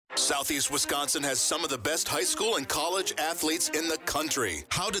Southeast Wisconsin has some of the best high school and college athletes in the country.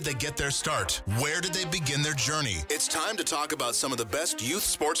 How did they get their start? Where did they begin their journey? It's time to talk about some of the best youth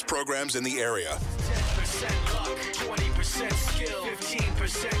sports programs in the area. 10% luck, 20% skill,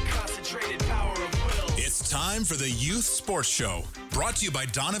 15% concentrated power of will. It's time for the Youth Sports Show, brought to you by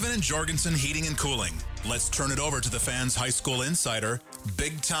Donovan and Jorgensen Heating and Cooling. Let's turn it over to the fans' high school insider,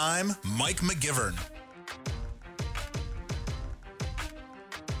 big time Mike McGivern.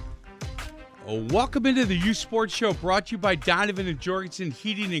 Welcome into the Youth Sports Show, brought to you by Donovan and Jorgensen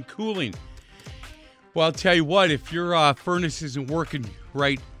Heating and Cooling. Well, I'll tell you what, if your furnace isn't working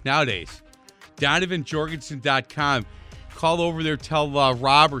right nowadays, DonovanJorgensen.com. Call over there, tell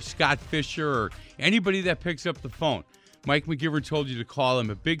Rob or Scott Fisher or anybody that picks up the phone. Mike McGivern told you to call him.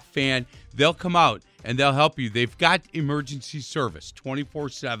 A big fan. They'll come out and they'll help you. They've got emergency service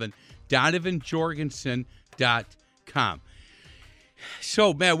 24/7. DonovanJorgensen.com.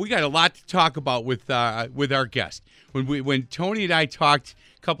 So, man, we got a lot to talk about with our guest. When Tony and I talked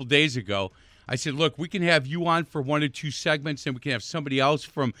a couple days ago, I said, look, we can have you on for 1 or 2 segments, and we can have somebody else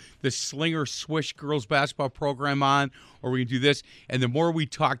from the Slinger Swish girls basketball program on, or we can do this. And the more we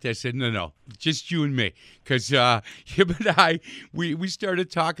talked, I said, no, just you and me. Because him and I, we started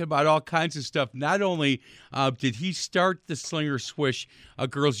talking about all kinds of stuff. Not only did he start the Slinger Swish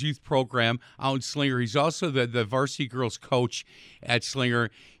girls youth program out in Slinger, he's also the varsity girls coach at Slinger.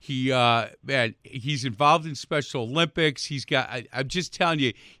 He's involved in Special Olympics. I'm just telling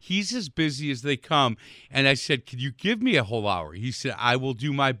you, he's as busy as they come. And I said, could you give me a whole hour? He said, I will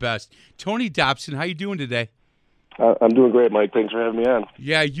do my best. Tony Dopson, how you doing today? I'm doing great, Mike. Thanks for having me on.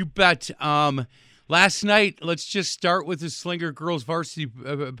 Yeah, you bet. Last night, let's just start with the Slinger girls varsity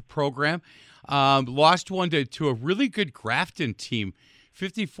program. Lost one to a really good Grafton team,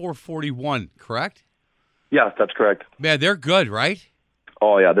 54-41, correct? Yeah, that's correct. Man, they're good, right?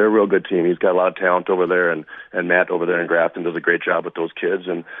 Oh, yeah, they're a real good team. He's got a lot of talent over there, and Matt over there in Grafton does a great job with those kids.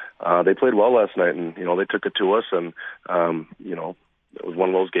 And they played well last night, and, they took it to us. And, it was one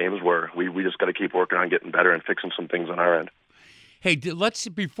of those games where we just got to keep working on getting better and fixing some things on our end. Hey,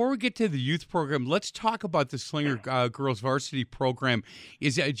 before we get to the youth program, let's talk about the Slinger girls varsity program.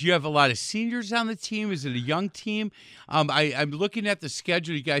 Do you have a lot of seniors on the team? Is it a young team? I'm looking at the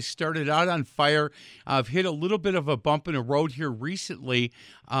schedule. You guys started out on fire. I've hit a little bit of a bump in the road here recently,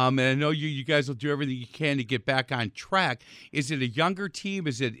 and I know you guys will do everything you can to get back on track. Is it a younger team?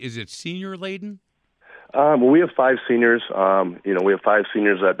 Is it senior laden? Well, we have 5 seniors. We have 5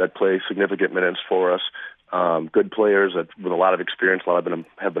 seniors that play significant minutes for us. Good players with a lot of experience. A lot of them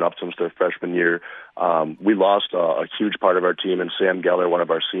have been up since their freshman year. We lost a huge part of our team in Sam Geller, one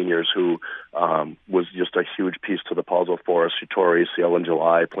of our seniors, who was just a huge piece to the puzzle for us. She tore ACL in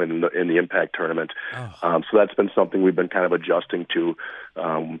July, playing in the Impact tournament. So that's been something we've been kind of adjusting to.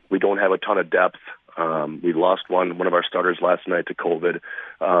 We don't have a ton of depth. We lost one of our starters last night to COVID.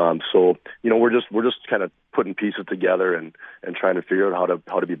 So we're just kind of putting pieces together and trying to figure out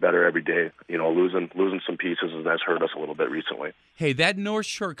how to be better every day. Losing some pieces has hurt us a little bit recently. Hey, that North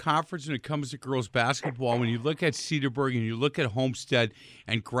Shore Conference when it comes to girls basketball, when you look at Cedarburg and you look at Homestead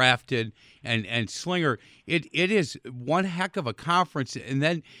and Grafton and Slinger, it is one heck of a conference. And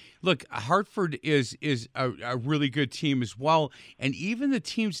then look, Hartford is a really good team as well. And even the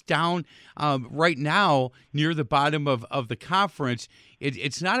teams down right now near the bottom of the conference,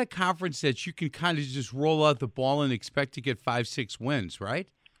 it's not a conference that you can kind of just roll out the ball and expect to get 5-6 wins, right?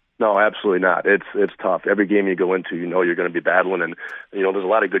 No, absolutely not. It's tough. Every game you go into, you're going to be battling. And, there's a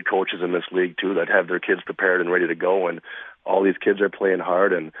lot of good coaches in this league, too, that have their kids prepared and ready to go. And all these kids are playing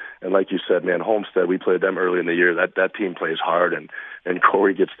hard. And like you said, man, Homestead, we played them early in the year. That team plays hard. And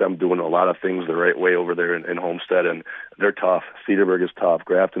Corey gets them doing a lot of things the right way over there in Homestead. And they're tough. Cedarburg is tough.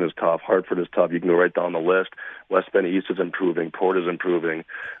 Grafton is tough. Hartford is tough. You can go right down the list. West Bend East is improving. Port is improving.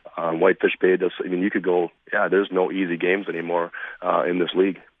 Whitefish Bay does. You could go, there's no easy games anymore in this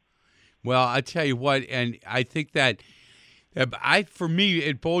league. Well, I tell you what, and I think that for me,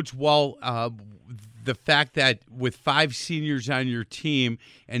 it bodes well the fact that with 5 seniors on your team,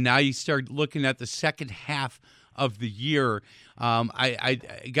 and now you start looking at the second half of the year, I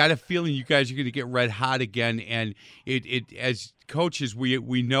got a feeling you guys are going to get red hot again. And it as coaches,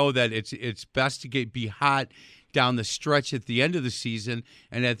 we know that it's best to be hot down the stretch at the end of the season,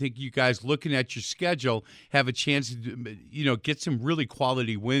 and I think you guys, looking at your schedule, have a chance to get some really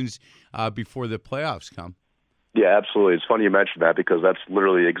quality wins before the playoffs come. Yeah, absolutely. It's funny you mentioned that because that's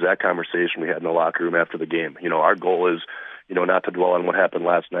literally the exact conversation we had in the locker room after the game. Our goal is not to dwell on what happened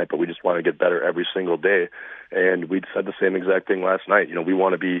last night, but we just want to get better every single day. And we said the same exact thing last night.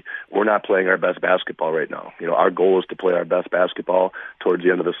 We're not playing our best basketball right now. Our goal is to play our best basketball towards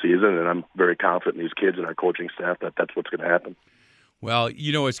the end of the season, and I'm very confident in these kids and our coaching staff that that's what's going to happen. Well,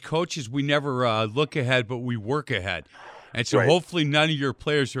 as coaches, we never look ahead, but we work ahead. And so Right. hopefully none of your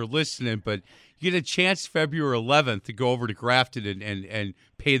players are listening, but you get a chance February 11th to go over to Grafton and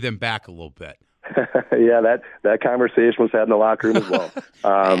pay them back a little bit. Yeah, that conversation was had in the locker room as well.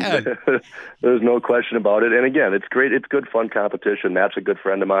 There's no question about it. And again, it's great. It's good, fun competition. Matt's a good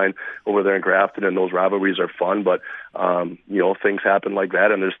friend of mine over there in Grafton, and those rivalries are fun. But, things happen like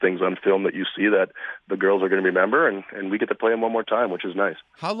that, and there's things on film that you see that the girls are going to remember, and we get to play them one more time, which is nice.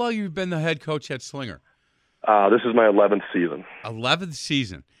 How long have you been the head coach at Slinger? This is my 11th season. 11th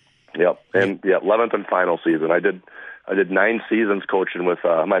season. Yep, and 11th and final season. I did 9 seasons coaching with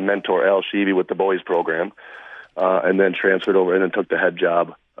my mentor Al Sheevy with the boys program, and then transferred over and then took the head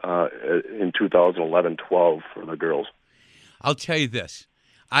job in 2011-12 for the girls. I'll tell you this: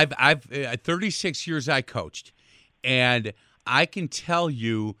 I've 36 years I coached, and I can tell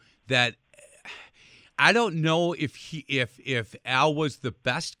you that I don't know if Al was the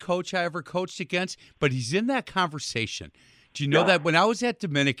best coach I ever coached against, but he's in that conversation. Do you know that when I was at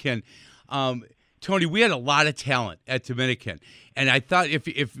Dominican? Tony, we had a lot of talent at Dominican, and I thought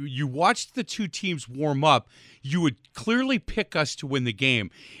if you watched the two teams warm up, you would clearly pick us to win the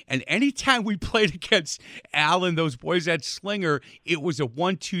game. And anytime we played against Al and those boys at Slinger, it was a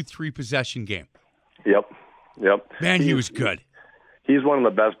 1-2-3 possession game. Yep. Man, he was good. He's one of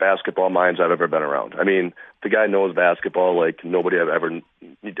the best basketball minds I've ever been around. I mean, the guy knows basketball like nobody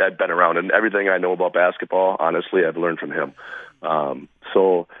I've been around, and everything I know about basketball, honestly, I've learned from him.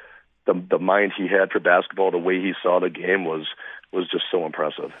 So the mind he had for basketball, the way he saw the game was just so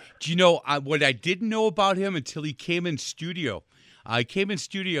impressive. Do you know what I didn't know about him until he came in studio? I came in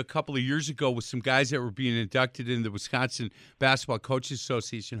studio a couple of years ago with some guys that were being inducted in the Wisconsin Basketball Coaches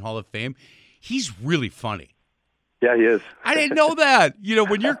Association Hall of Fame. He's really funny. Yeah, he is. I didn't know that.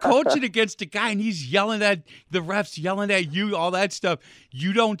 When you're coaching against a guy and he's yelling at the refs, yelling at you, all that stuff,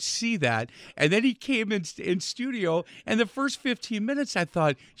 you don't see that. And then he came in studio, and the first 15 minutes, I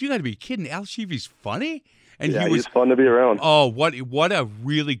thought, you got to be kidding. Al Sheevy's funny? And he's fun to be around. Oh, what a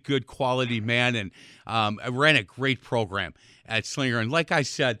really good quality man, and ran a great program at Slinger. And like I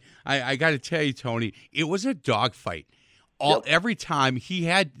said, I got to tell you, Tony, it was a dogfight. Every time he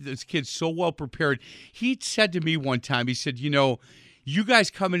had this kid so well prepared. He said to me one time, he said, you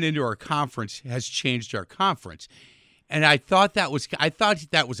guys coming into our conference has changed our conference. And I thought that was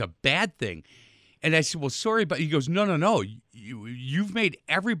a bad thing. And I said, well, sorry, but he goes, no. You've made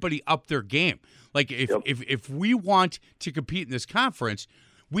everybody up their game. Like if we want to compete in this conference,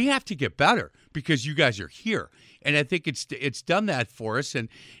 we have to get better because you guys are here. And I think it's done that for us. And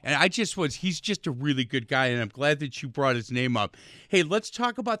he's just a really good guy, and I'm glad that you brought his name up. Hey, let's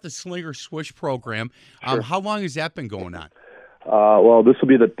talk about the Slinger Swish program. Sure. How long has that been going on? Well, this is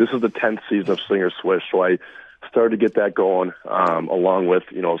the 10th season of Slinger Swish, so I started to get that going along with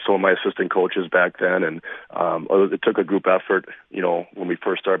some of my assistant coaches back then, and it took a group effort when we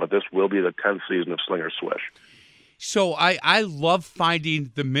first started, but this will be the 10th season of Slinger Swish. So I love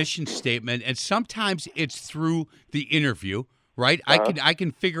finding the mission statement, and sometimes it's through the interview, right? I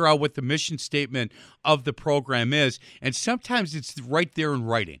can figure out what the mission statement of the program is, and sometimes it's right there in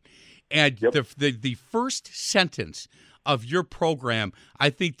writing. And the first sentence of your program,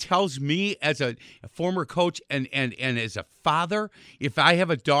 I think, tells me as a former coach and as a father, if I have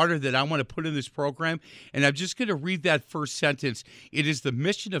a daughter that I want to put in this program, and I'm just going to read that first sentence. It is the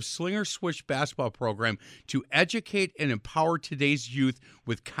mission of Slinger Swish basketball program to educate and empower today's youth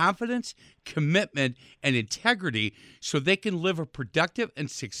with confidence, commitment, and integrity so they can live a productive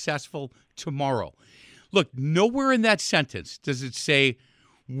and successful tomorrow. Look, nowhere in that sentence does it say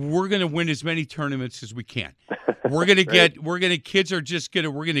we're going to win as many tournaments as we can. We're going to we're going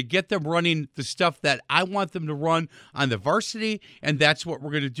to get them running the stuff that I want them to run on the varsity, and that's what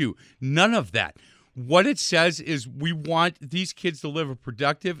we're going to do. None of that. What it says is we want these kids to live a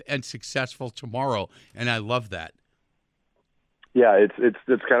productive and successful tomorrow, and I love that. Yeah, it's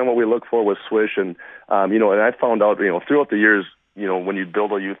kind of what we look for with Swish, and and I found out throughout the years, when you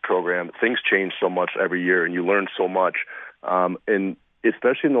build a youth program, things change so much every year, and you learn so much, and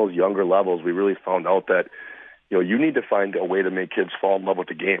especially in those younger levels, we really found out that you need to find a way to make kids fall in love with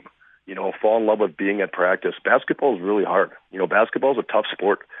the game. Fall in love with being at practice. Basketball is really hard. Basketball is a tough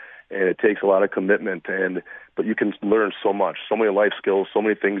sport, and it takes a lot of commitment. But you can learn so much, so many life skills, so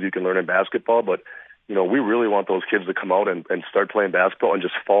many things you can learn in basketball. But we really want those kids to come out and start playing basketball and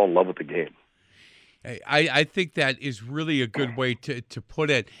just fall in love with the game. I think that is really a good way to put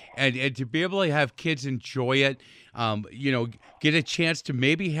it, and to be able to have kids enjoy it, get a chance to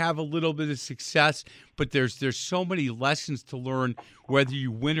maybe have a little bit of success, but there's so many lessons to learn whether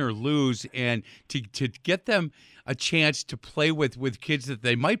you win or lose, and to get them a chance to play with kids that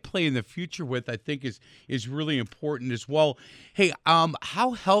they might play in the future with, I think is really important as well. Hey,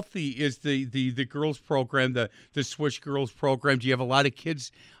 how healthy is the girls program, the Swish girls program? Do you have a lot of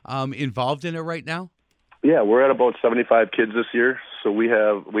kids involved in it right now? Yeah, we're at about 75 kids this year. So we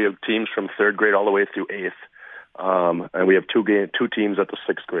have teams from third grade all the way through eighth, and we have two teams at the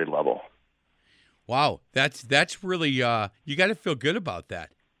sixth grade level. Wow, that's really you got to feel good about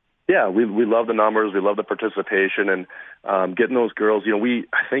that. Yeah, we love the numbers, we love the participation, and getting those girls.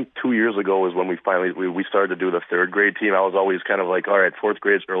 I think 2 years ago is when we finally we started to do the third grade team. I was always kind of like, all right, fourth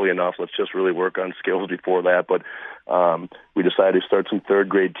grade's early enough. Let's just really work on skills before that. But we decided to start some third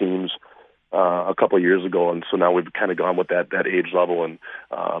grade teams a couple of years ago, and so now we've kind of gone with that age level. And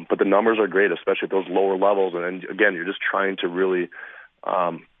but the numbers are great, especially at those lower levels. And again, you're just trying to really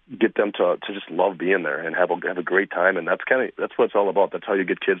get them to just love being there and have a great time, and that's what it's all about. That's how you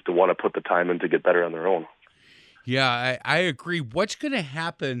get kids to want to put the time in to get better on their own. Yeah, I agree. What's going to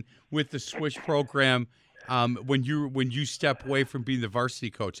happen with the Swish program when you step away from being the varsity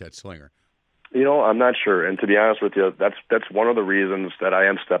coach at Slinger? I'm not sure, and to be honest with you, that's one of the reasons that I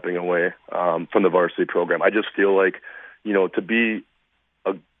am stepping away from the varsity program. I just feel like, to be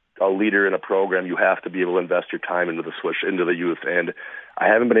a leader in a program, you have to be able to invest your time into the Swish, into the youth, and I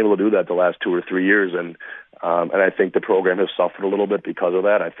haven't been able to do that the last 2 or 3 years, and I think the program has suffered a little bit because of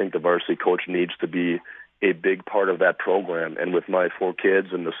that. I think the varsity coach needs to be a big part of that program, and with my 4 kids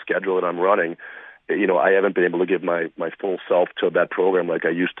and the schedule that I'm running, I haven't been able to give my full self to that program like I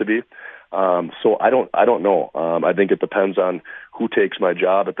used to be. So I don't know. I think it depends on who takes my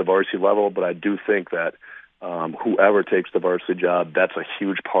job at the varsity level, but I do think that whoever takes the varsity job, that's a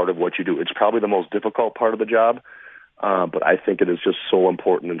huge part of what you do. It's probably the most difficult part of the job, but I think it is just so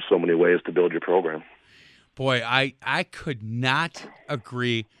important in so many ways to build your program. Boy, I could not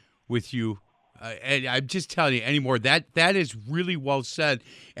agree with you. And I'm just telling you anymore. That is really well said.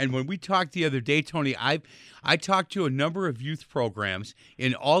 And when we talked the other day, Tony, I talked to a number of youth programs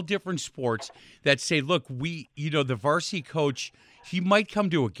in all different sports that say, look, the varsity coach, he might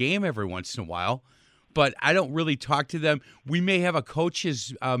come to a game every once in a while, but I don't really talk to them. We may have a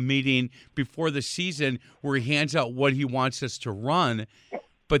coaches meeting before the season where he hands out what he wants us to run,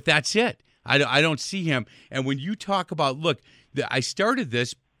 but that's it. I don't see him. And when you talk about, look, I started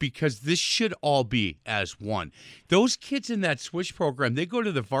this because this should all be as one. Those kids in that Swish program, they go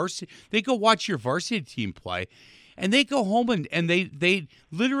to the varsity, they go watch your varsity team play, and they go home and they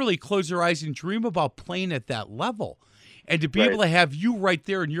literally close their eyes and dream about playing at that level. And to be able to have you right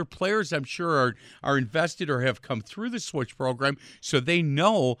there, and your players, I'm sure, are invested or have come through the Swish program, so they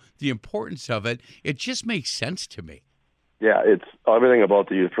know the importance of it. It just makes sense to me. Yeah, it's everything about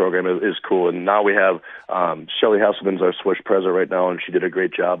the youth program is cool. And now we have Shelly Hasselman's our Swish president right now, and she did a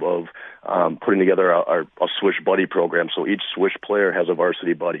great job of putting together a Swish buddy program. So each Swish player has a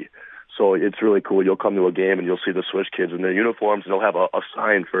varsity buddy. So it's really cool. You'll come to a game and you'll see the Swish kids in their uniforms, and they'll have a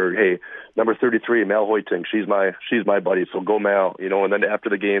sign for, hey, number 33, Mal Hoyting, she's my buddy, so go Mal, and then after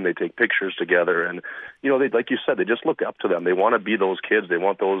the game they take pictures together, and they, like you said, they just look up to them. They want to be those kids. They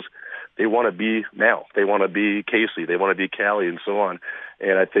want to be Mal. They want to be Casey. They want to be Callie, and so on.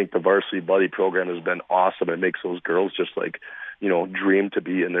 And I think the varsity buddy program has been awesome. It makes those girls just dream to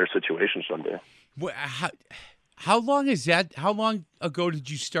be in their situation someday. How long is that? How long ago did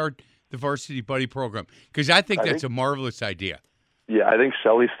you start the varsity buddy program? Because I think that's a marvelous idea. Yeah, I think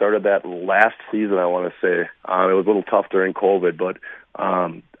Shelly started that last season, I want to say. It was a little tough during COVID, but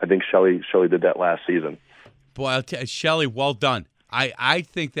I think Shelly did that last season. Boy, I'll tell you, Shelly, well done. I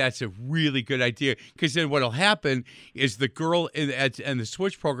think that's a really good idea, because then what will happen is the girl in the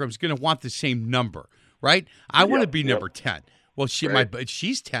Swish program is going to want the same number, right? I want to be number 10. Well,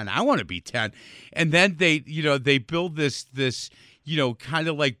 she's 10. I want to be 10. And then they build this kind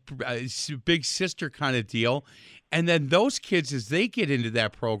of like big sister kind of deal. And then those kids, as they get into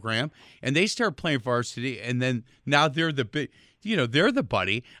that program and they start playing varsity, and then now they're the big, they're the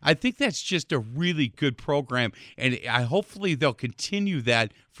buddy. I think that's just a really good program, and hopefully they'll continue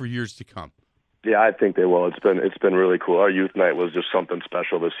that for years to come. Yeah, I think they will. It's been really cool. Our youth night was just something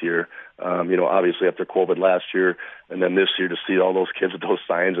special this year. Obviously after COVID last year, and then this year to see all those kids with those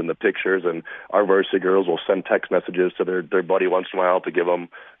signs and the pictures, and our varsity girls will send text messages to their buddy once in a while to give them,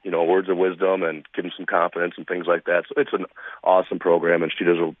 words of wisdom and give them some confidence and things like that. So it's an awesome program, and she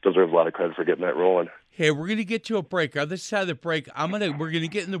deserves a lot of credit for getting that rolling. Hey, we're going to get to a break. On this side of the break, we're going to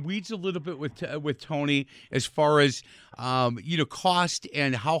get in the weeds a little bit with Tony as far as cost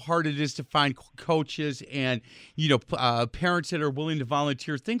and how hard it is to find coaches and parents that are willing to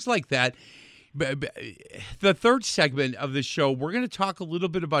volunteer, things like that. The third segment of the show, we're going to talk a little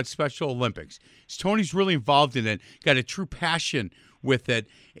bit about Special Olympics. Tony's really involved in it, got a true passion with it,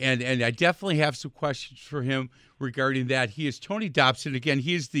 and I definitely have some questions for him regarding that. He is Tony Dopson. Again,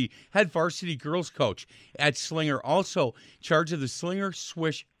 he is the head varsity girls coach at Slinger, also in charge of the Slinger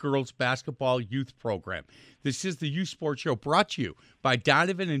Swish girls basketball youth program. This is the Youth Sports Show brought to you by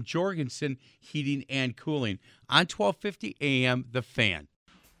Donovan and Jorgensen Heating and Cooling on 1250 AM The Fan.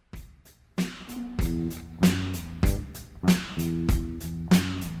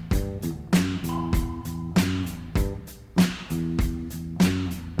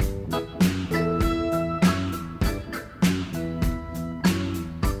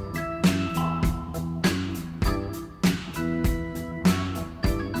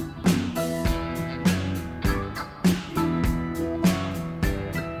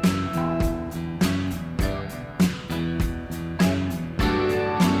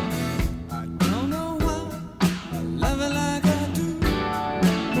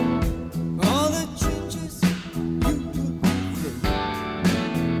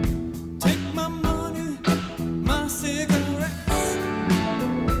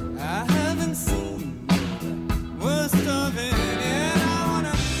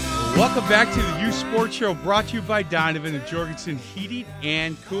 Welcome back to the Youth Sports Show brought to you by Donovan and Jorgensen Heating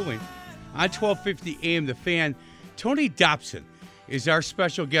and Cooling on 1250 AM The Fan. Tony Dopson is our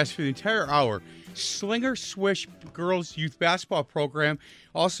special guest for the entire hour. Slinger Swish girls youth basketball program,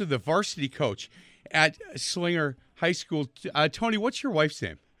 also the varsity coach at Slinger High School. Tony, what's your wife's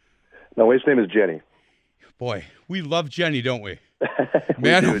name? My wife's name is Jenny. Boy, we love Jenny, don't we?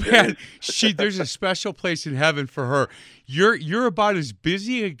 Man, oh man, there's a special place in heaven for her. You're about as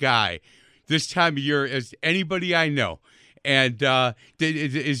busy a guy this time of year as anybody I know. And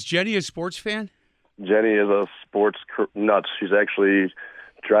is Jenny a sports fan? Jenny is a sports nuts. She's actually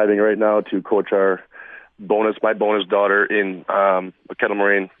driving right now to coach my bonus daughter in Kettle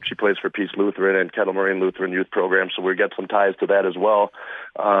Moraine. She plays for Peace Lutheran and Kettle Moraine Lutheran Youth Program, so we get some ties to that as well.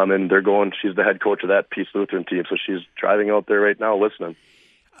 And she's the head coach of that Peace Lutheran team, so she's driving out there right now listening.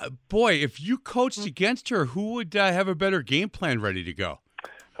 Boy, if you coached against her, who would have a better game plan ready to go?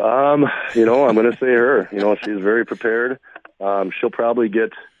 I'm going to say her. She's very prepared. She'll probably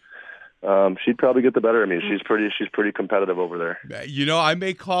get... she'd probably get the better of me. She's pretty competitive over there. I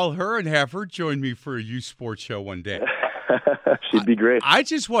may call her and have her join me for a youth sports show one day. She'd be great. I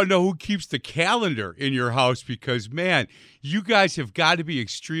just want to know who keeps the calendar in your house because, man, you guys have got to be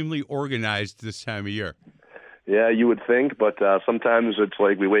extremely organized this time of year. Yeah, you would think, but sometimes it's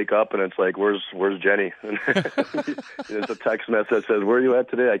like we wake up and it's like, where's Jenny? It's a text message that says, where are you at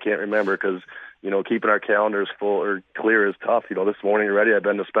today? I can't remember because, keeping our calendars full or clear is tough. This morning already I've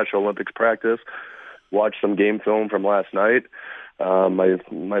been to Special Olympics practice, watched some game film from last night. My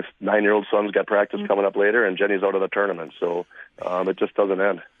 9-year-old son's got practice coming up later, and Jenny's out of the tournament, so it just doesn't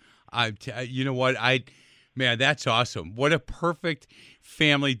end. You know what? Man, that's awesome. What a perfect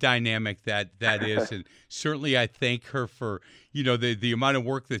family dynamic that is. And certainly I thank her for, the amount of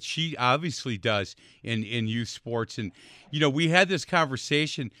work that she obviously does in youth sports. And, we had this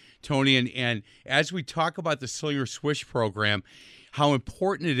conversation, Tony, and as we talk about the Slinger Swish program, how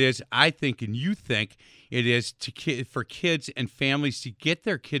important it is, I think, and you think it is for kids and families to get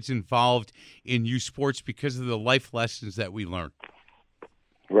their kids involved in youth sports because of the life lessons that we learn.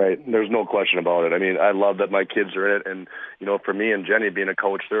 Right. There's no question about it. I mean, I love that my kids are in it. And, for me and Jenny being a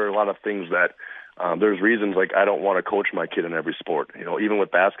coach, there are a lot of things that there's reasons like I don't want to coach my kid in every sport. Even with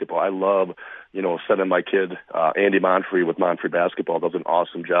basketball, I love, sending my kid, Andy Monfrey with Monfrey Basketball does an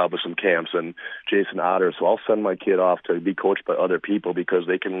awesome job with some camps, and Jason Otter. So I'll send my kid off to be coached by other people because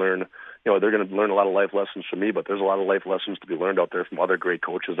they can learn, they're going to learn a lot of life lessons from me, but there's a lot of life lessons to be learned out there from other great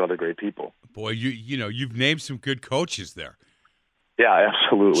coaches and other great people. Boy, you've named some good coaches there. Yeah,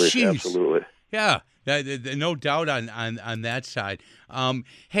 absolutely. Jeez. Absolutely. Yeah, no doubt on that side.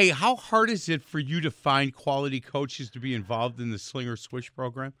 Hey, how hard is it for you to find quality coaches to be involved in the Slinger Swish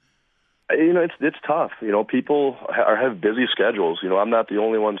program? It's tough. People have busy schedules. I'm not the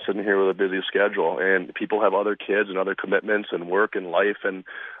only one sitting here with a busy schedule, and people have other kids and other commitments and work and life, and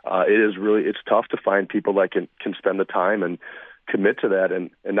it's tough to find people that can spend the time and commit to that,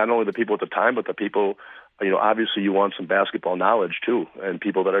 and not only the people at the time, but the people. Obviously you want some basketball knowledge too, and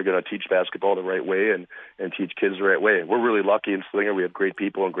people that are going to teach basketball the right way and teach kids the right way. We're really lucky in Slinger. We have great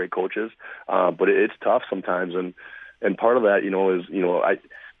people and great coaches, but it's tough sometimes. And part of that, is,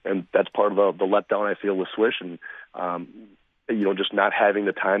 and that's part of the letdown I feel with Swish, and just not having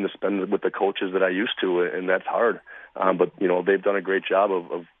the time to spend with the coaches that I used to, and that's hard. But they've done a great job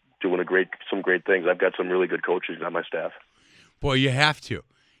of doing some great things. I've got some really good coaches on my staff. Boy, you have to.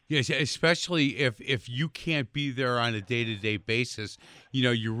 Yes, especially if you can't be there on a day-to-day basis,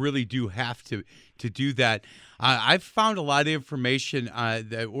 you really do have to do that. I've found a lot of information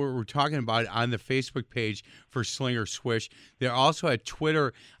that we're talking about on the Facebook page for Slinger Swish. They're also at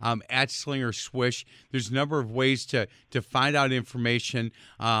Twitter at Slinger Swish. There's a number of ways to find out information.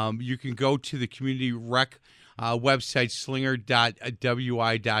 You can go to the community rec website,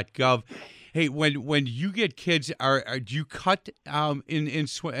 slinger.wi.gov. Hey, when you get kids, do you cut in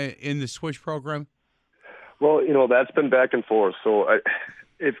the Swish program? Well, that's been back and forth. So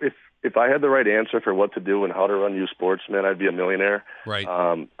if I had the right answer for what to do and how to run youth sports, man, I'd be a millionaire. Right.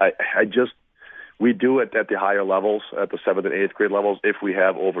 We do it at the higher levels, at the 7th and 8th grade levels, if we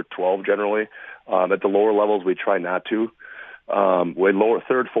have over 12 generally. At the lower levels, we try not to. When lower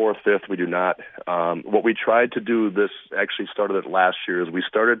 3rd, 4th, 5th, we do not. What we tried to do, this actually started it last year, is we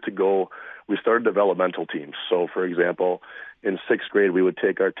started developmental teams. So, for example, in 6th grade, we would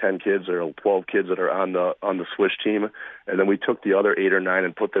take our 10 kids or 12 kids that are on the Swish team, and then we took the other 8 or 9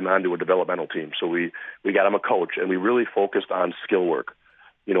 and put them onto a developmental team. So we got them a coach, and we really focused on skill work.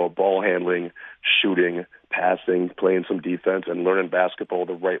 Ball handling, shooting, passing, playing some defense, and learning basketball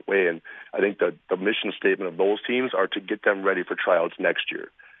the right way. And I think the mission statement of those teams are to get them ready for tryouts next year.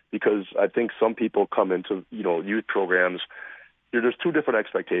 Because I think some people come into, youth programs, there's two different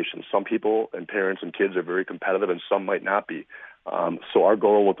expectations. Some people and parents and kids are very competitive, and some might not be. So our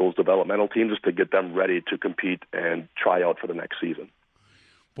goal with those developmental teams is to get them ready to compete and try out for the next season.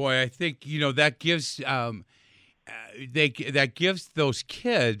 Boy, I think, that gives that gives those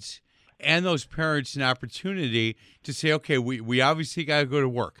kids and those parents an opportunity to say, okay, we obviously got to go to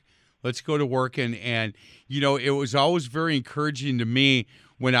work. Let's go to work. And it was always very encouraging to me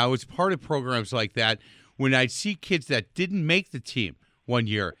when I was part of programs like that, when I'd see kids that didn't make the team one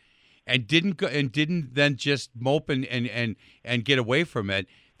year and didn't then just mope and get away from it.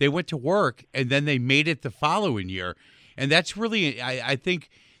 They went to work, and then they made it the following year. And that's really, I think,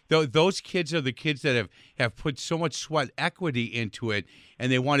 those kids are the kids that have put so much sweat equity into it, and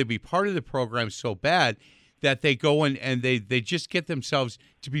they want to be part of the program so bad that they go and they just get themselves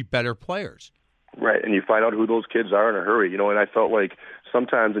to be better players. Right, and you find out who those kids are in a hurry, and I felt like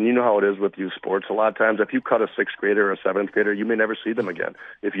sometimes, and you know how it is with youth sports, a lot of times if you cut a 6th grader or a 7th grader, you may never see them again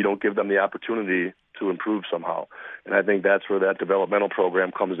if you don't give them the opportunity to improve somehow. And I think that's where that developmental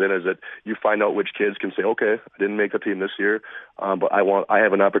program comes in, is that you find out which kids can say, okay, I didn't make the team this year, but I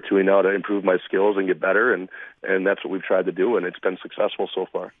have an opportunity now to improve my skills and get better, and that's what we've tried to do, and it's been successful so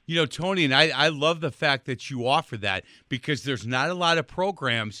far. Tony, and I love the fact that you offer that, because there's not a lot of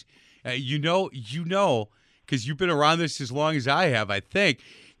programs, because you've been around this as long as I have, I think,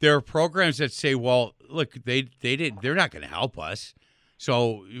 there are programs that say, well, look, they're not going to help us,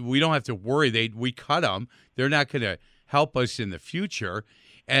 so we don't have to worry. We cut them. They're not going to help us in the future.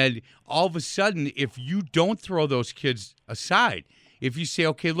 And all of a sudden, if you don't throw those kids aside, if you say,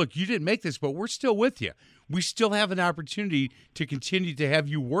 okay, look, you didn't make this, but we're still with you, we still have an opportunity to continue to have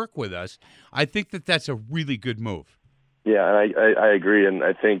you work with us, I think that's a really good move. Yeah, and I agree, and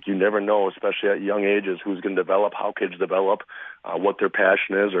I think you never know, especially at young ages, who's going to develop, how kids develop, what their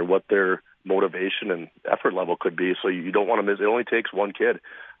passion is, or what their motivation and effort level could be. So you don't want to miss. It only takes one kid.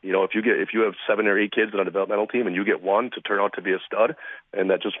 If you have 7 or 8 kids on a developmental team, and you get one to turn out to be a stud, and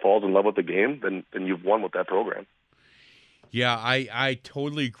that just falls in love with the game, then you've won with that program. Yeah, I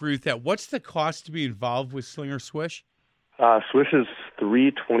totally agree with that. What's the cost to be involved with Slinger Swish? Swish is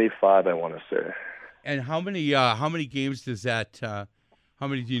 $325, I want to say. And how many games does that? How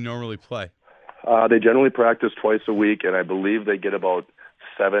many do you normally play? They generally practice twice a week, and I believe they get about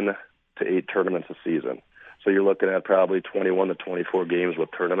 7 to 8 tournaments a season. So you're looking at probably 21 to 24 games with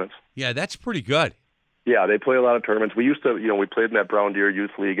tournaments. Yeah, that's pretty good. Yeah, they play a lot of tournaments. We used to, we played in that Brown Deer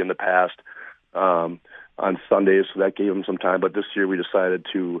Youth League in the past on Sundays, so that gave them some time. But this year we decided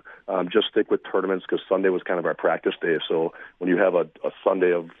to just stick with tournaments, because Sunday was kind of our practice day. So when you have a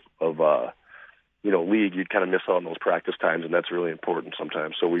Sunday of league, you'd kind of miss out on those practice times, and that's really important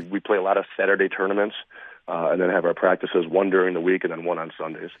sometimes. So we play a lot of Saturday tournaments, and then have our practices, one during the week and then one on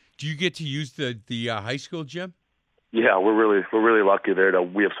Sundays. Do you get to use the high school gym? Yeah, we're really lucky there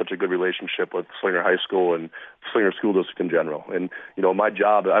that we have such a good relationship with Slinger High School and Slinger School District in general. And my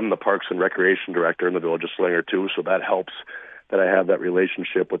job, I'm the Parks and Recreation Director in the Village of Slinger too, so that helps that I have that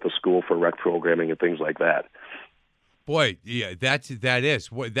relationship with the school for rec programming and things like that. Boy, yeah, that's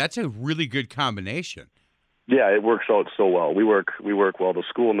a really good combination. Yeah, it works out so well. We work well. The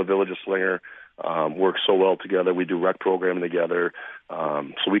school and the village of Slinger work so well together. We do rec programming together,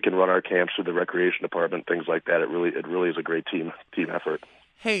 so we can run our camps through the recreation department, things like that. It really is a great team effort.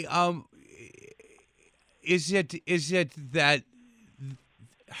 Hey, is it that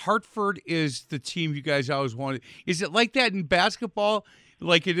Hartford is the team you guys always wanted? Is it like that in basketball,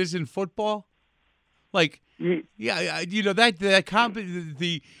 like it is in football? Like, yeah, you know the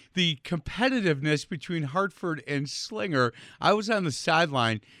competitiveness between Hartford and Slinger. I was on the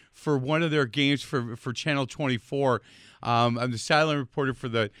sideline for one of their games for Channel 24. I'm the sideline reporter for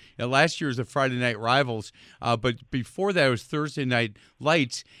the last year's the Friday Night Rivals, but before that it was Thursday Night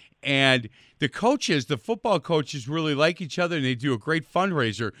Lights. And the coaches, the football coaches, really like each other, and they do a great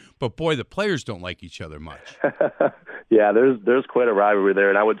fundraiser. But boy, the players don't like each other much. Yeah, there's quite a rivalry there,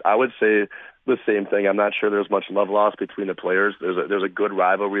 and I would say the same thing. I'm not sure there's much love lost between the players. There's a good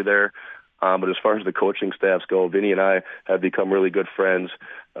rivalry there. But as far as the coaching staffs go, Vinny and I have become really good friends.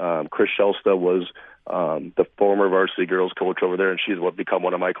 Chris Shelsta was the former varsity girls coach over there, and she's become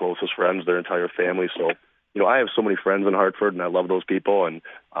one of my closest friends, their entire family. So, I have so many friends in Hartford, and I love those people. And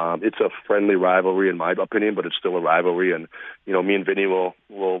it's a friendly rivalry, in my opinion, but it's still a rivalry. And me and Vinny will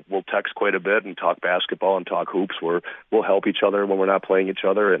text quite a bit and talk basketball and talk hoops. We'll help each other when we're not playing each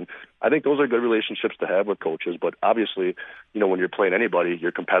other, and I think those are good relationships to have with coaches. But obviously, when you're playing anybody,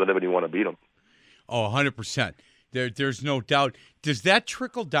 you're competitive and you want to beat them. Oh, 100%. There's no doubt. Does that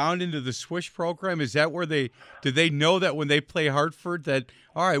trickle down into the Swish program? Is that where do they know that when they play Hartford that,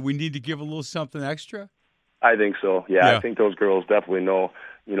 all right, we need to give a little something extra? I think so. Yeah, I think those girls definitely know,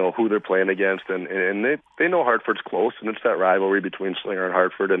 who they're playing against, and they know Hartford's close, and it's that rivalry between Slinger and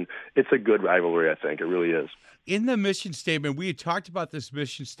Hartford, and it's a good rivalry, I think. It really is. In the mission statement, we had talked about this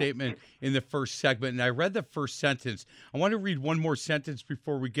mission statement in the first segment, and I read the first sentence. I want to read one more sentence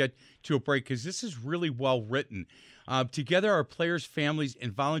before we get to a break, because this is really well written. Together, our players, families,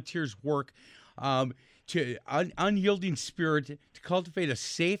 and volunteers work to unyielding spirit to cultivate a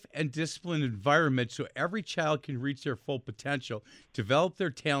safe and disciplined environment so every child can reach their full potential, develop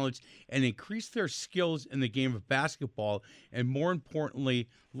their talents, and increase their skills in the game of basketball, and more importantly,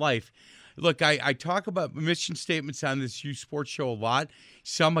 life. Look, I talk about mission statements on this youth sports show a lot.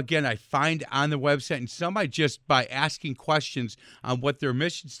 Some, again, I find on the website, and some I just by asking questions on what their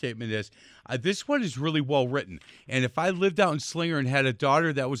mission statement is. This one is really well written. And if I lived out in Slinger and had a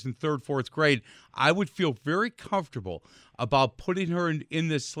daughter that was in 3rd, 4th grade, I would feel very comfortable about putting her in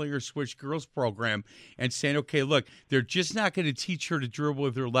this Slinger Swish girls program and saying, okay, look, they're just not going to teach her to dribble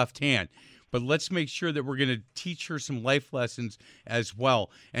with her left hand, but let's make sure that we're going to teach her some life lessons as well.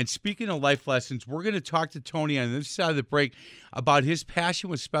 And speaking of life lessons, we're going to talk to Tony on this side of the break about his passion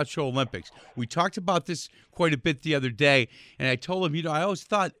with Special Olympics. We talked about this quite a bit the other day, and I told him, I always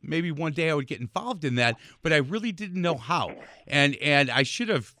thought maybe one day I would get involved in that, but I really didn't know how. And I should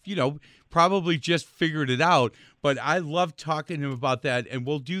have, probably just figured it out, but I love talking to him about that, and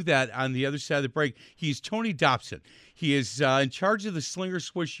we'll do that on the other side of the break. He's Tony Dopson. He is in charge of the Slinger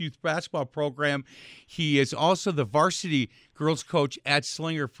Swish youth basketball program. He is also the varsity girls coach at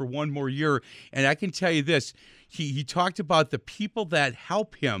Slinger for one more year, and I can tell you this, he talked about the people that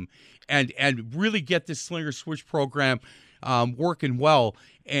help him and really get the Slinger Swish program working well.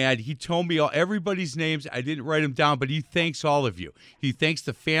 And he told me everybody's names. I didn't write them down, but he thanks all of you. He thanks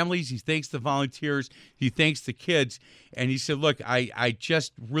the families. He thanks the volunteers. He thanks the kids. And he said, look, I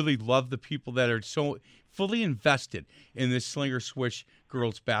just really love the people that are so fully invested in this Slinger Swish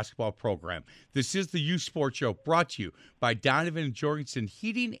girls basketball program. This is the Youth Sports Show, brought to you by Donovan and Jorgensen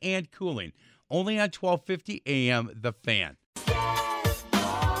Heating and Cooling, only on 1250 AM The Fan.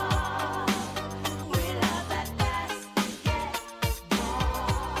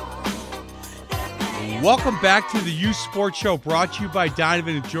 Welcome back to the Youth Sports Show, brought to you by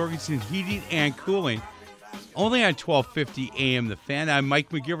Donovan and Jorgensen Heating and Cooling, only on 1250 AM The Fan. I'm Mike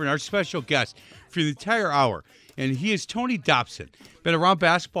McGivern, our special guest for the entire hour, and he is Tony Dopson. Been around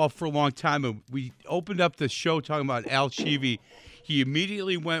basketball for a long time, and we opened up the show talking about Al Sheevy. He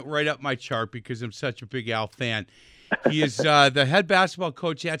immediately went right up my chart because I'm such a big Al fan. He is the head basketball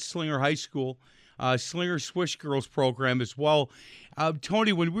coach at Slinger High School, Slinger Swish girls program as well.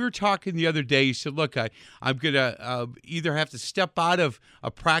 Tony, when we were talking the other day, you said, look, I'm going to either have to step out of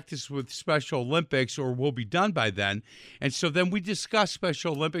a practice with Special Olympics or we'll be done by then. And so then we discussed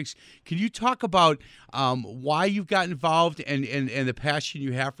Special Olympics. Can you talk about why you've got involved and the passion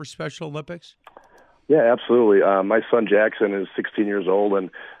you have for Special Olympics? Yeah, absolutely. My son Jackson is 16 years old, and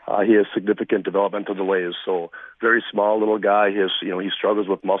he has significant developmental delays. So very small little guy. He struggles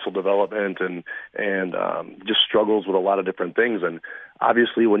with muscle development and just struggles with a lot of different things. And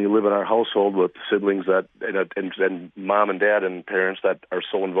obviously, when you live in our household with siblings and mom and dad and parents that are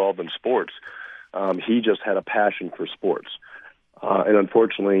so involved in sports, he just had a passion for sports. And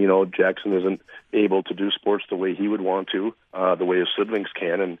unfortunately, Jackson isn't able to do sports the way he would want to, the way his siblings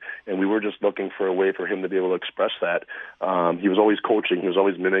can. And we were just looking for a way for him to be able to express that. He was always coaching. He was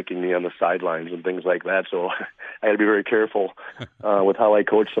always mimicking me on the sidelines and things like that. So I had to be very careful with how I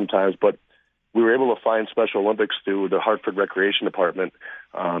coach sometimes. But we were able to find Special Olympics through the Hartford Recreation Department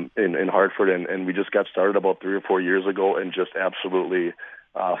in Hartford. And we just got started about 3 or 4 years ago and just absolutely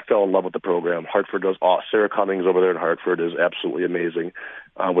fell in love with the program. Hartford does. Sarah Cummings over there in Hartford is absolutely amazing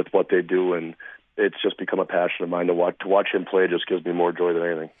with what they do, and it's just become a passion of mine to watch him play. Just gives me more joy than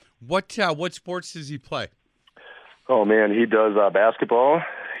anything. What sports does he play? Oh man, he does basketball.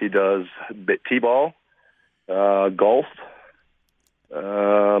 He does t-ball, golf.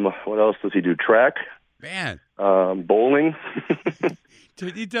 What else does he do? Track. Man. Bowling.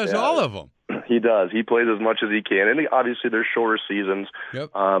 He does all of them. He does. He plays as much as he can. And obviously there's shorter seasons.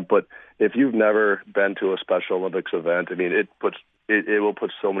 Yep. But if you've never been to a Special Olympics event, I mean, it will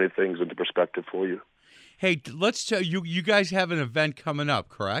put so many things into perspective for you. Hey, let's tell you guys have an event coming up,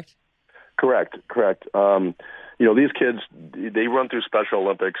 correct? Correct. These kids, they run through Special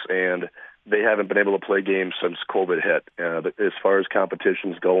Olympics, and they haven't been able to play games since COVID hit. As far as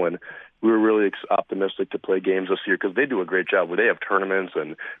competitions going, we were really optimistic to play games this year because they do a great job. They have tournaments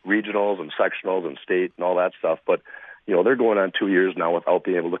and regionals and sectionals and state and all that stuff. But, they're going on 2 years now without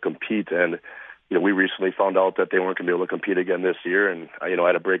being able to compete. And, we recently found out that they weren't going to be able to compete again this year. And, I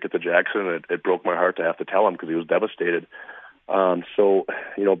had a break at the Jackson. And it broke my heart to have to tell him because he was devastated. So,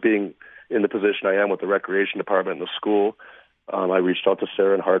 being in the position I am with the recreation department in the school, I reached out to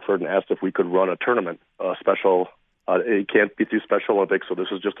Sarah in Hartford and asked if we could run a tournament, it can't be through Special Olympics, so this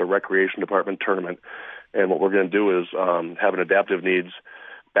is just a recreation department tournament. And what we're going to do is have an adaptive needs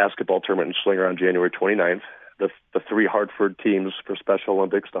basketball tournament in Slinger on January 29th. The 3 Hartford teams for Special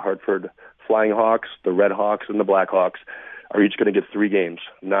Olympics, the Hartford Flying Hawks, the Red Hawks, and the Black Hawks, are each going to get 3 games,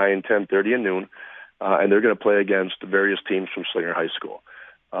 9, 10:30, and noon. And they're going to play against various teams from Slinger High School.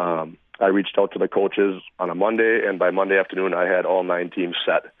 I reached out to the coaches on a Monday, and by Monday afternoon, I had all 9 teams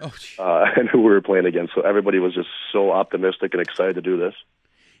set and who we were playing against. So everybody was just so optimistic and excited to do this.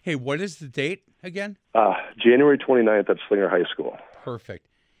 Hey, what is the date again? January 29th at Slinger High School. Perfect.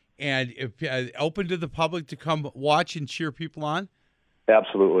 And open to the public to come watch and cheer people on?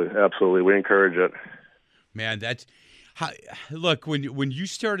 Absolutely. We encourage it. Man, that's look, when you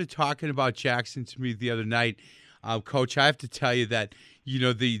started talking about Jackson to me the other night, Coach, I have to tell you that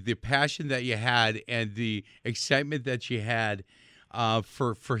the passion that you had and the excitement that you had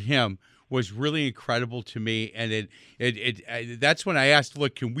for him was really incredible to me. And that's when I asked,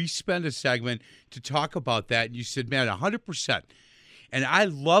 look, can we spend a segment to talk about that? And you said, man, 100%. And I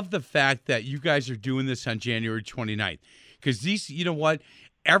love the fact that you guys are doing this on January 29th because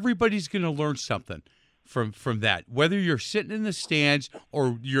everybody's going to learn something from that, whether you're sitting in the stands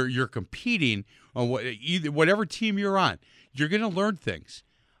or you're competing on whatever team you're on. You're going to learn things.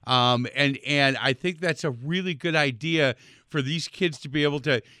 And I think that's a really good idea for these kids to be able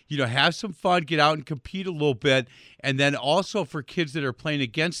to, have some fun, get out and compete a little bit. And then also for kids that are playing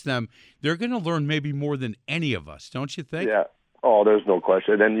against them, they're going to learn maybe more than any of us. Don't you think? Yeah. Oh, there's no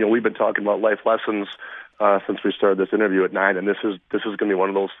question. And, we've been talking about life lessons since we started this interview at 9. And this is going to be one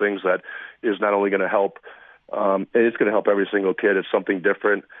of those things that is not only going to help, it's going to help every single kid. It's something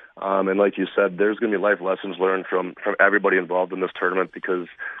different. And like you said, there's going to be life lessons learned from everybody involved in this tournament because,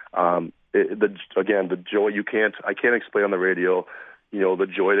 the joy I can't explain on the radio, the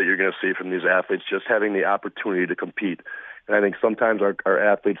joy that you're going to see from these athletes, just having the opportunity to compete. And I think sometimes our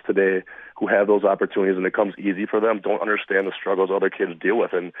athletes today who have those opportunities and it comes easy for them don't understand the struggles other kids deal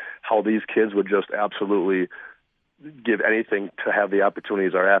with and how these kids would just absolutely give anything to have the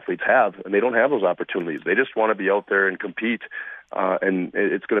opportunities our athletes have, and they don't have those opportunities. They just want to be out there and compete, and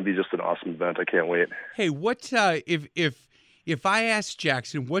it's going to be just an awesome event. I can't wait. Hey, what if I asked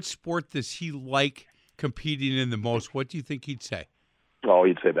Jackson what sport does he like competing in the most, what do you think he'd say? Oh,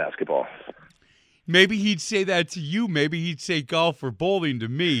 he'd say basketball. Maybe he'd say that to you. Maybe he'd say golf or bowling to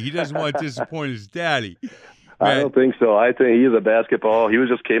me. He doesn't want to disappoint his daddy. I don't think so. I think he's a basketball. He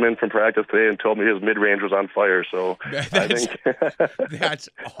came in from practice today and told me his mid-range was on fire. So that's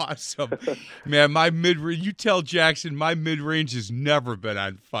awesome, man. You tell Jackson my mid-range has never been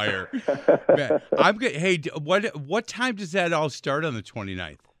on fire. Man, Hey, what time does that all start on the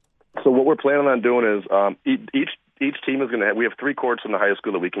 29th? So what we're planning on doing is each team is going to have, we have 3 courts in the high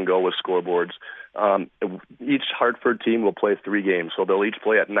school that we can go with scoreboards. Each Hartford team will play 3 games. So they'll each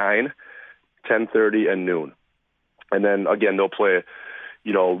play at 9, 10:30, and noon. And then, again, they'll play,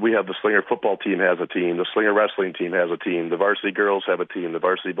 we have the Slinger football team has a team. The Slinger wrestling team has a team. The varsity girls have a team. The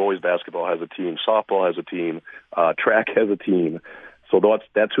varsity boys basketball has a team. Softball has a team. Track has a team. So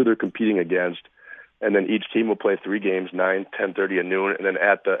that's who they're competing against. And then each team will play 3 games, 9, 10:30, and noon. And then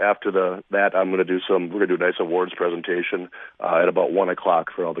after that, we're going to do a nice awards presentation at about 1 o'clock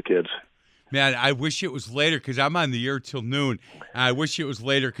for all the kids. Man, I wish it was later because I'm on the air till noon. I wish it was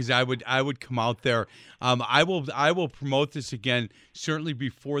later because I would come out there. I will promote this again certainly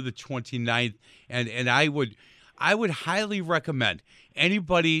before the 29th, and I would highly recommend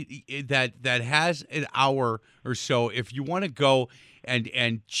anybody that has an hour or so, if you want to go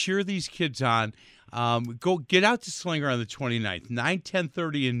and cheer these kids on. Go get out to Slinger on the 29th, 9,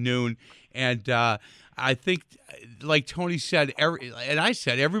 10:30, and noon. And I think, like Tony said, and I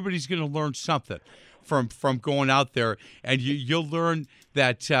said, everybody's going to learn something from going out there. And you'll learn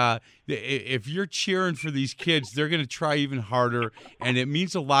that if you're cheering for these kids, they're going to try even harder. And it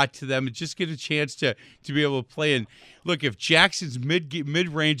means a lot to them. And just get a chance to be able to play. And look, if Jackson's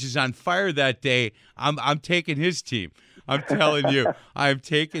mid-range is on fire that day, I'm taking his team. I'm telling you, I'm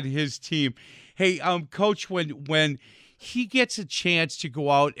taking his team. Hey, Coach, when he gets a chance to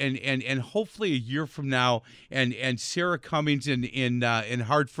go out and hopefully a year from now, and Sarah Cummings in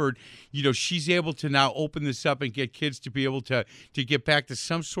Hartford, she's able to now open this up and get kids to be able to get back to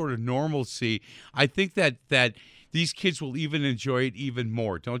some sort of normalcy. I think that these kids will even enjoy it even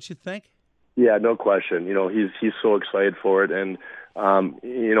more, don't you think? Yeah, no question. He's so excited for it, and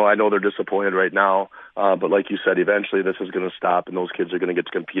I know they're disappointed right now, but like you said, eventually this is going to stop, and those kids are going to get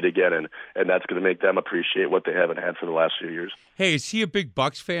to compete again, and that's going to make them appreciate what they haven't had for the last few years. Hey, is he a big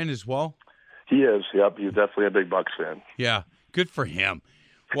Bucks fan as well? He is. Yep, he's definitely a big Bucks fan. Yeah, good for him.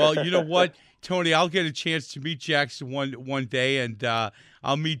 Well, you know what, Tony, I'll get a chance to meet Jackson one day, and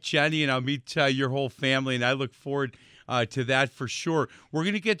I'll meet Jenny, and I'll meet your whole family, and I look forward to that for sure. We're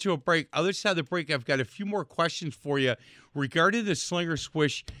going to get to a break. Other side of the break, I've got a few more questions for you regarding the Slinger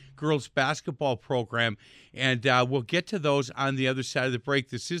Swish girls basketball program, and we'll get to those on the other side of the break.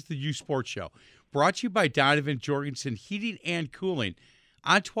 This is the U Sports Show, brought to you by Donovan Jorgensen Heating and Cooling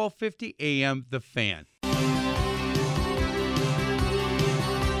on 1250 AM The Fan.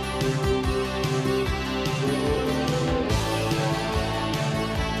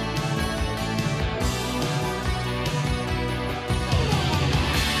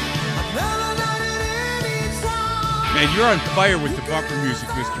 And you're on fire with the bumper music,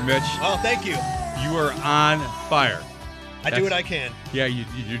 Mr. Mitch. Oh, thank you. You are on fire. I do what I can. Yeah,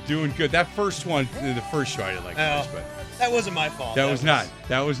 you're doing good. That first one, the first show, I didn't like much, but that wasn't my fault. That was not.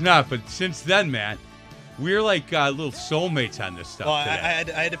 That was not. But since then, man, we're like little soulmates on this stuff. Well,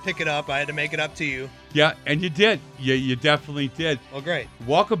 today. I had to pick it up. I had to make it up to you. Yeah, and you did. You definitely did. Well, great.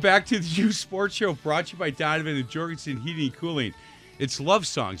 Welcome back to the U Sports Show, brought to you by Donovan and Jorgensen Heating and Cooling. It's Love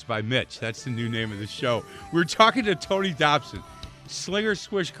Songs by Mitch. That's the new name of the show. We're talking to Tony Dopson, Slinger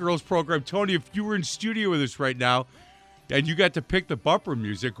Swish Girls Program. Tony, if you were in studio with us right now and you got to pick the bumper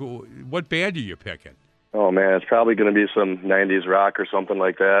music, what band are you picking? Oh, man, it's probably going to be some 90s rock or something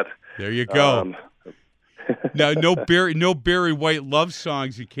like that. There you go. No Barry White love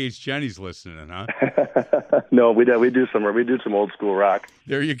songs in case Jenny's listening, huh? No, we do some old school rock.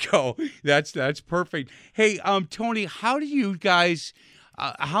 There you go. That's perfect. Hey, Tony, how do you guys?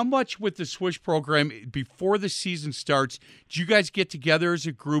 How much with the Swish program before the season starts? Do you guys get together as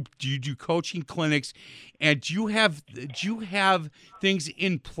a group? Do you do coaching clinics? And do you have things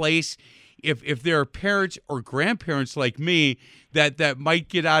in place? If there are parents or grandparents like me that might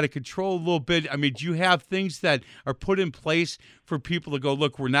get out of control a little bit, I mean, do you have things that are put in place for people to go,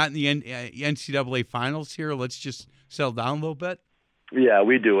 look, we're not in the NCAA finals here. Let's just settle down a little bit? Yeah,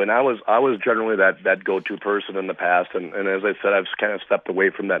 we do. And I was generally that go-to person in the past. And as I said, I've kind of stepped away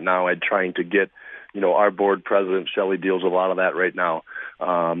from that now. I'm trying to get, our board president, Shelley, deals with a lot of that right now.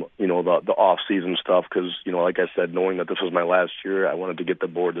 The off-season stuff because, like I said, knowing that this was my last year, I wanted to get the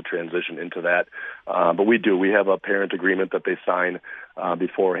board to transition into that. But we do. We have a parent agreement that they sign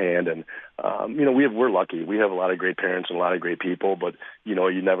beforehand. And, we're lucky. We have a lot of great parents and a lot of great people. But,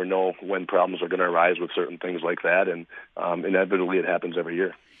 you never know when problems are going to arise with certain things like that. And inevitably it happens every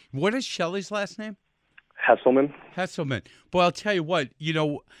year. What is Shelley's last name? Hesselman. Boy, I'll tell you what,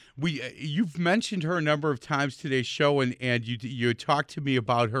 you've mentioned her a number of times today's show, and you talked to me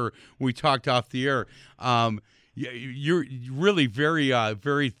about her when we talked off the air. You're really very,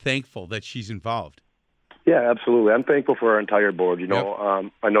 very thankful that she's involved. Yeah, absolutely. I'm thankful for our entire board.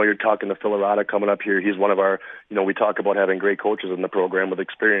 I know you're talking to Phil Arata coming up here. He's one of our, we talk about having great coaches in the program with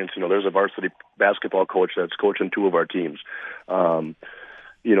experience. There's a varsity basketball coach that's coaching 2 of our teams.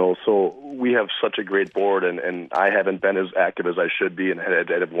 So we have such a great board, and I haven't been as active as I should be and I'd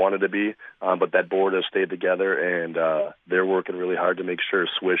have wanted to be, but that board has stayed together, and they're working really hard to make sure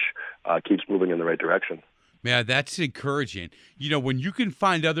Swish keeps moving in the right direction. Man, that's encouraging. When you can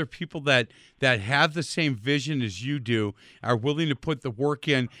find other people that have the same vision as you do, are willing to put the work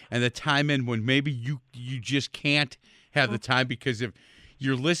in and the time in when maybe you just can't have the time, because if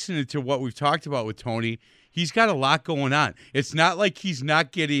you're listening to what we've talked about with Tony, he's got a lot going on. It's not like he's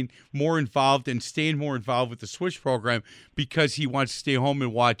not getting more involved and staying more involved with the Swish program because he wants to stay home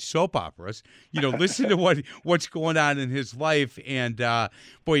and watch soap operas. Listen to what's going on in his life, and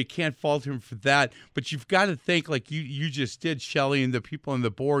boy, you can't fault him for that. But you've got to thank, like you just did, Shelley, and the people on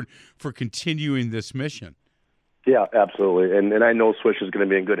the board for continuing this mission. Yeah, absolutely. And I know Swish is going to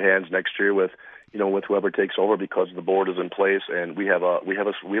be in good hands next year with whoever takes over, because the board is in place, and we have a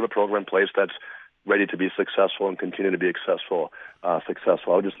program in place that's ready to be successful and continue to be successful. I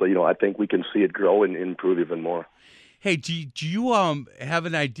would just, I think we can see it grow and improve even more. Hey, do you have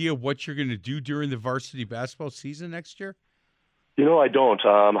an idea of what you're going to do during the varsity basketball season next year? I don't.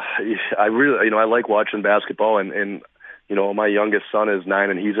 I really, I like watching basketball, and my youngest son is 9,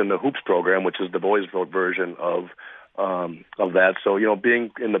 and he's in the hoops program, which is the boys' version of that. So, being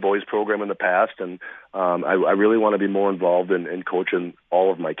in the boys program in the past, and I really want to be more involved in coaching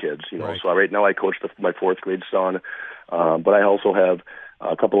all of my kids, Right. So right now I coach my 4th grade son, but I also have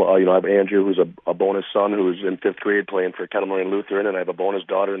a couple of, I have Andrew, who's a bonus son who's in 5th grade playing for Kettle Moraine Lutheran, and I have a bonus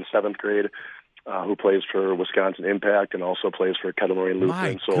daughter in 7th grade who plays for Wisconsin Impact and also plays for Kettle Moraine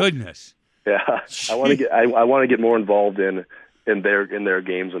Lutheran. My goodness. Yeah, I want to get more involved in their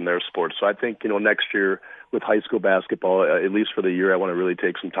games and their sports. So I think next year with high school basketball, at least for the year, I want to really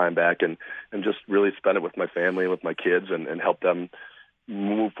take some time back and just really spend it with my family and with my kids and help them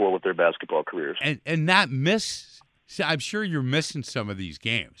move forward with their basketball careers. And not miss. I'm sure you're missing some of these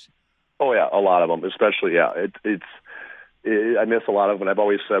games. Oh yeah, a lot of them, especially I miss a lot of them. And I've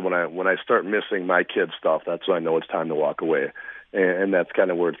always said when I start missing my kids' stuff, that's when I know it's time to walk away. And that's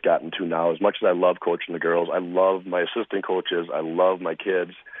kind of where it's gotten to now. As much as I love coaching the girls, I love my assistant coaches, I love my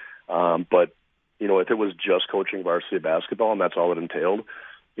kids. But, if it was just coaching varsity basketball and that's all it entailed,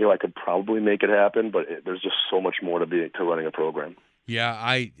 I could probably make it happen. But there's just so much more to running a program.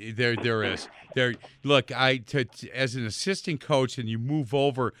 Yeah, there is. Look, as an assistant coach, and you move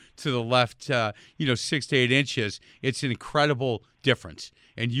over to the left, 6 to 8 inches, it's an incredible difference.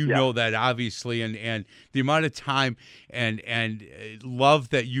 And know that, obviously, and the amount of time and love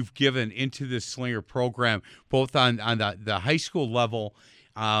that you've given into this Slinger program, both on the high school level,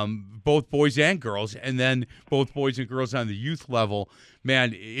 both boys and girls, and then both boys and girls on the youth level.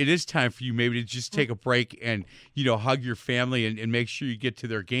 Man, it is time for you maybe to just take a break and, hug your family and make sure you get to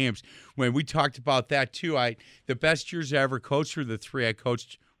their games. When we talked about that, too, the best years I ever coached were the 3 I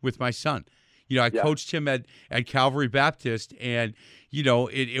coached with my son. I coached him at Calvary Baptist, and,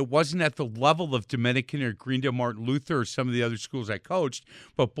 it wasn't at the level of Dominican or Greendale Martin Luther or some of the other schools I coached,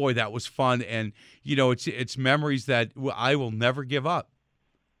 but, boy, that was fun. And, it's memories that I will never give up.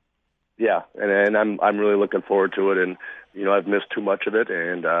 Yeah, and I'm really looking forward to it, and I've missed too much of it,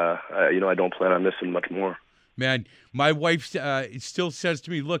 and I don't plan on missing much more. Man, my wife still says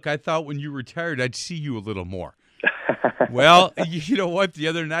to me, "Look, I thought when you retired, I'd see you a little more." Well, you know what? The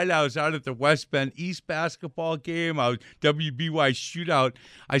other night I was out at the West Bend East basketball game, WBY shootout.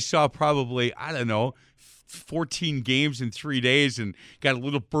 I saw probably 14 games in 3 days, and got a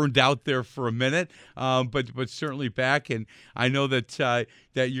little burned out there for a minute, but certainly back. And I know that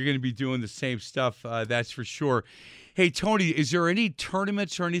you're going to be doing the same stuff. That's for sure. Hey, Tony, is there any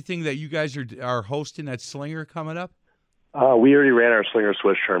tournaments or anything that you guys are hosting at Slinger coming up? We already ran our Slinger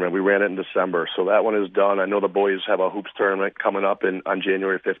Swish tournament. We ran it in December, so that one is done. I know the boys have a hoops tournament coming up on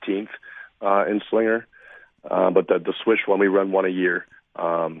January 15th in Slinger, but the Swish one, we run one a year.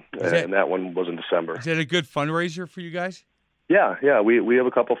 And that one was in December. Is that a good fundraiser for you guys? Yeah. We have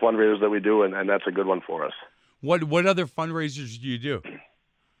a couple fundraisers that we do, and that's a good one for us. What other fundraisers do you do?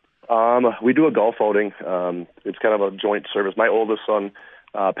 We do a golf outing. It's kind of a joint service. My oldest son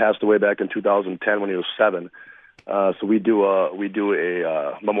passed away back in 2010 when he was 7. So we do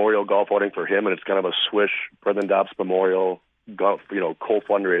a memorial golf outing for him, and it's kind of a Swish Brethren Dopson Memorial golf,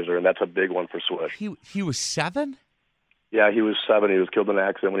 co-fundraiser, and that's a big one for Swish. He was 7? Yeah, he was 7. He was killed in an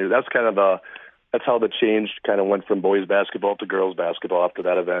accident. That's how the change kind of went from boys basketball to girls basketball after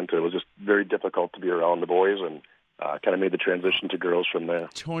that event. It was just very difficult to be around the boys, and kind of made the transition to girls from there.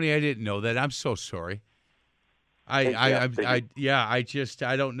 Tony, I didn't know that. I'm so sorry.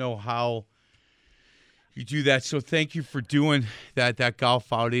 I don't know how you do that. So thank you for doing that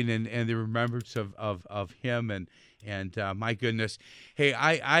golf outing and the remembrance of him and my goodness. Hey,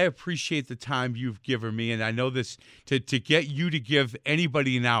 I appreciate the time you've given me, and I know this to get you to give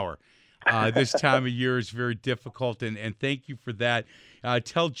anybody an hour this time of year is very difficult, and thank you for that.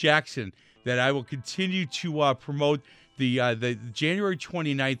 Tell Jackson that I will continue to promote the January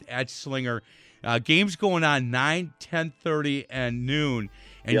 29th at Slinger. Games going on 9, 10:30, and noon.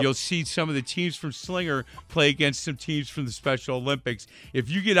 And you'll see some of the teams from Slinger play against some teams from the Special Olympics. If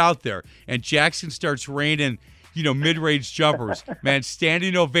you get out there and Jackson starts raining, mid-range jumpers, man,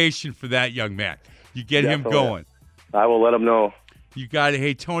 standing ovation for that young man. You get him going. I will let him know. You got it.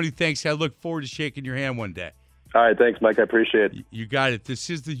 Hey, Tony, thanks. I look forward to shaking your hand one day. All right, thanks, Mike. I appreciate it. You got it.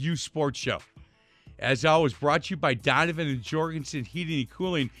 This is the Youth Sports Show. As always, brought to you by Donovan and Jorgensen Heating and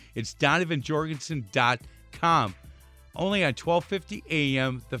Cooling. It's donovanjorgensen.com. Only on 1250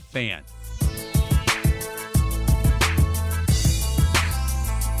 AM, The Fan.